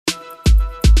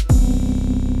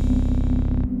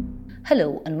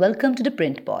Hello and welcome to the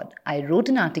Print Pod. I wrote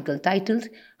an article titled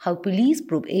How Police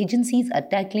Probe Agencies Are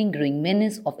Tackling Growing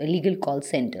Menace of Illegal Call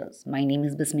Centers. My name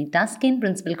is Bismi Taskin,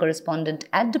 Principal Correspondent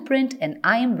at The Print, and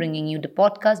I am bringing you the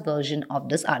podcast version of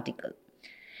this article.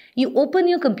 You open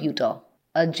your computer.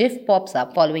 A GIF pops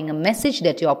up following a message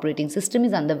that your operating system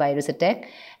is under virus attack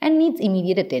and needs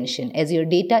immediate attention as your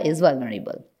data is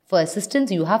vulnerable. For assistance,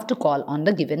 you have to call on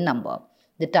the given number.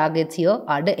 The targets here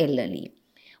are the elderly.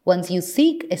 Once you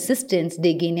seek assistance,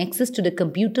 they gain access to the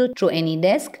computer through any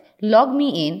desk, log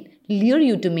me in, lure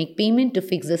you to make payment to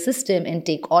fix the system and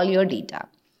take all your data.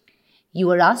 You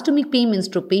are asked to make payments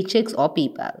through paychecks or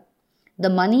PayPal.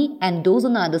 The money and those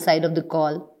on the other side of the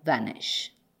call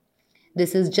vanish.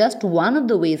 This is just one of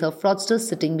the ways of fraudsters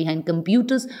sitting behind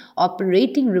computers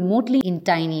operating remotely in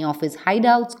tiny office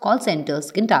hideouts, call centers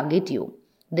can target you.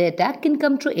 The attack can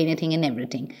come through anything and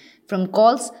everything, from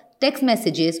calls, text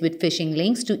messages with phishing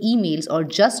links to emails or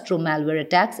just through malware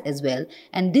attacks as well,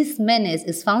 and this menace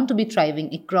is found to be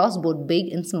thriving across both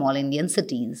big and small Indian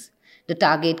cities. The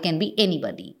target can be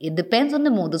anybody. It depends on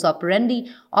the modus operandi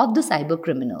of the cyber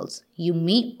criminals. You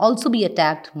may also be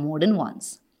attacked more than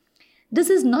once.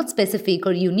 This is not specific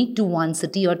or unique to one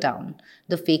city or town.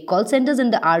 The fake call centers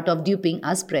and the art of duping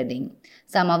are spreading.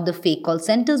 Some of the fake call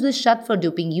centers were shut for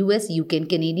duping US, UK and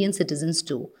Canadian citizens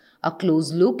too. A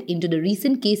close look into the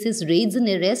recent cases, raids and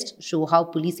arrests show how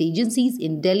police agencies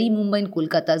in Delhi, Mumbai and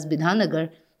Kolkata's Bidhannagar,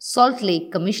 Salt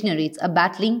Lake commissionerates are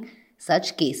battling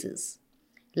such cases.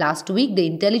 Last week, the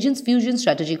Intelligence Fusion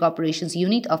Strategic Operations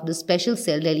Unit of the Special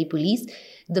Cell Delhi Police,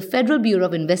 the Federal Bureau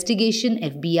of Investigation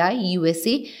FBI,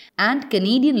 USA, and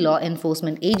Canadian Law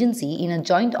Enforcement Agency in a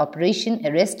joint operation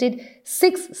arrested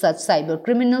 6 such cyber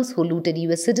criminals who looted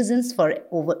US citizens for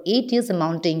over 8 years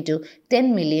amounting to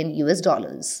 $10 million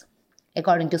US.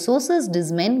 According to sources,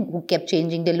 these men, who kept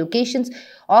changing their locations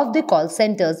of their call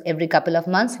centers every couple of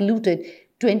months, looted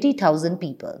 20,000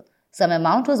 people. Some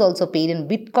amount was also paid in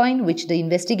Bitcoin, which the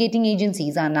investigating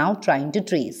agencies are now trying to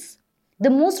trace. The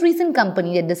most recent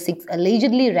company that the 6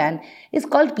 allegedly ran is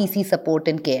called PC Support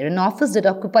and Care, an office that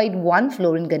occupied 1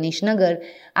 floor in Ganesh Nagar,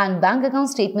 and bank account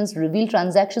statements reveal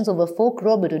transactions over 4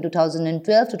 crore between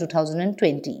 2012 to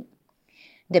 2020.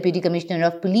 Deputy Commissioner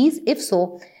of Police,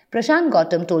 IFSO, Prashant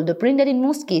Gautam told The Print that in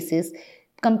most cases,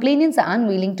 complainants are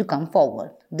unwilling to come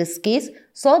forward. This case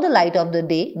saw the light of the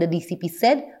day, the DCP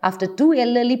said, after 2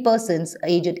 elderly persons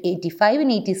aged 85 and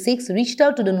 86 reached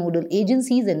out to the nodal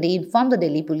agencies and they informed the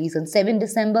Delhi police on 7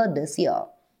 December this year.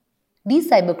 These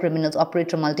cyber criminals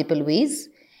operate from multiple ways,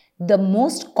 the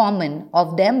most common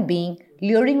of them being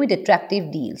luring with attractive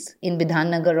deals. In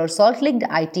Bidhannagar or Salt Lake, the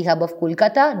IT hub of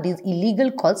Kolkata, these illegal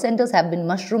call centers have been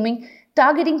mushrooming,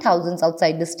 targeting thousands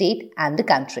outside the state and the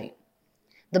country.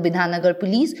 The Bidhannagar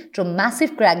police, through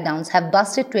massive crackdowns, have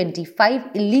busted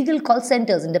 25 illegal call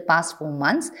centers in the past 4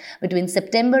 months, between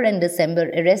September and December,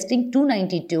 arresting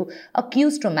 292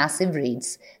 accused from massive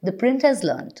raids. The Print has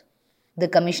learned. The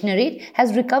commissionerate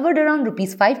has recovered around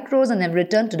Rs 5 crores and have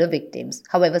returned to the victims.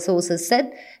 However, sources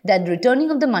said that returning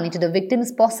of the money to the victim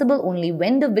is possible only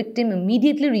when the victim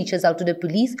immediately reaches out to the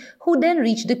police, who then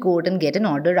reach the court and get an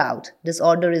order out. This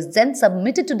order is then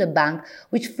submitted to the bank,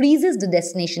 which freezes the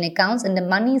destination accounts, and the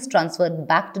money is transferred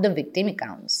back to the victim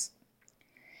accounts.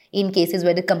 In cases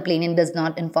where the complainant does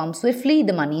not inform swiftly,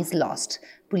 the money is lost,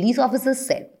 police officers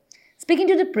said. Speaking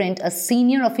to The Print, a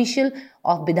senior official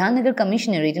of Bidhannagar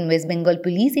Commissionerate in West Bengal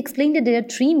Police explained that there are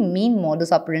 3 main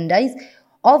modus operandi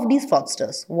of these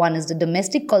fraudsters. One is the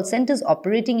domestic call centers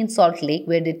operating in Salt Lake,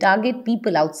 where they target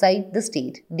people outside the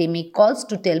state. They make calls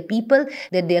to tell people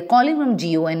that they are calling from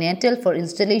Jio and Airtel for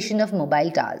installation of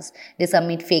mobile towers. They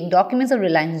submit fake documents of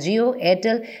Reliance Jio,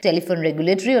 Airtel, Telephone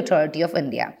Regulatory Authority of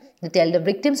India. They tell the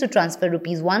victims to transfer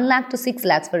Rs 1 lakh to 6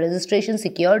 lakhs for registration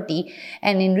security,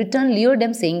 and in return lure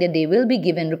them saying that they will be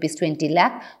given Rs 20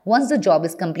 lakh once the job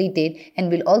is completed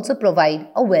and will also provide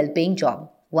a well-paying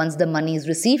job. Once the money is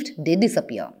received, they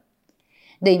disappear.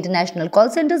 The international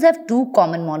call centers have 2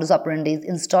 common modus operandi: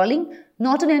 installing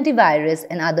Norton antivirus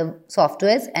and other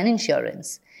softwares, and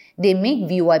insurance. They make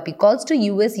VoIP calls to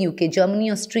US, UK, Germany,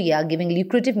 Austria, giving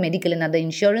lucrative medical and other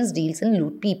insurance deals and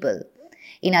loot people.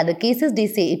 In other cases, they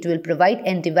say it will provide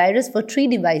antivirus for 3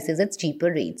 devices at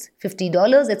cheaper rates,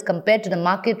 $50 as compared to the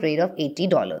market rate of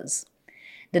 $80.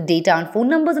 The data on phone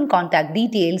numbers and contact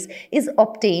details is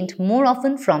obtained more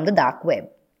often from the dark web.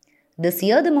 This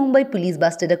year, the Mumbai police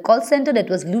busted a call center that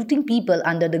was looting people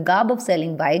under the garb of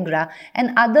selling Viagra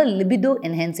and other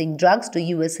libido-enhancing drugs to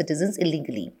US citizens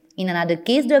illegally. In another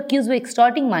case, the accused were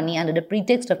extorting money under the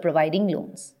pretext of providing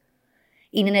loans.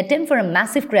 In an attempt for a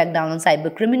massive crackdown on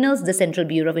cyber criminals, the Central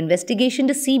Bureau of Investigation,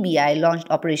 the CBI, launched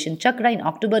Operation Chakra in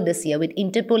October this year with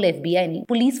Interpol, FBI, and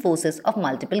police forces of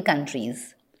multiple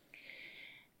countries.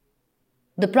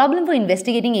 The problem for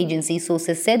investigating agencies,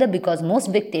 sources said, that because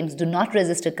most victims do not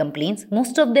register complaints,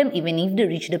 most of them, even if they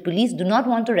reach the police, do not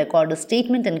want to record a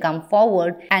statement and come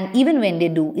forward, and even when they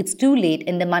do, it's too late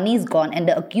and the money is gone and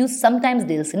the accused sometimes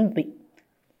deals in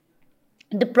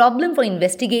The problem for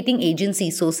investigating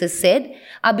agency, sources said,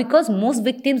 are because most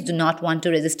victims do not want to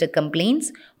register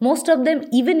complaints. Most of them,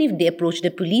 even if they approach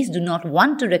the police, do not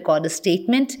want to record a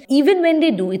statement. Even when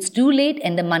they do, it's too late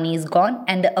and the money is gone,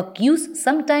 and the accused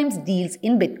sometimes deals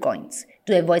in bitcoins.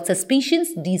 To avoid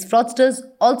suspicions, these fraudsters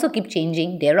also keep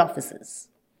changing their offices.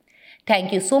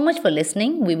 Thank you so much for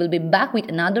listening. We will be back with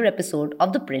another episode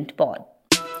of the Print Pod.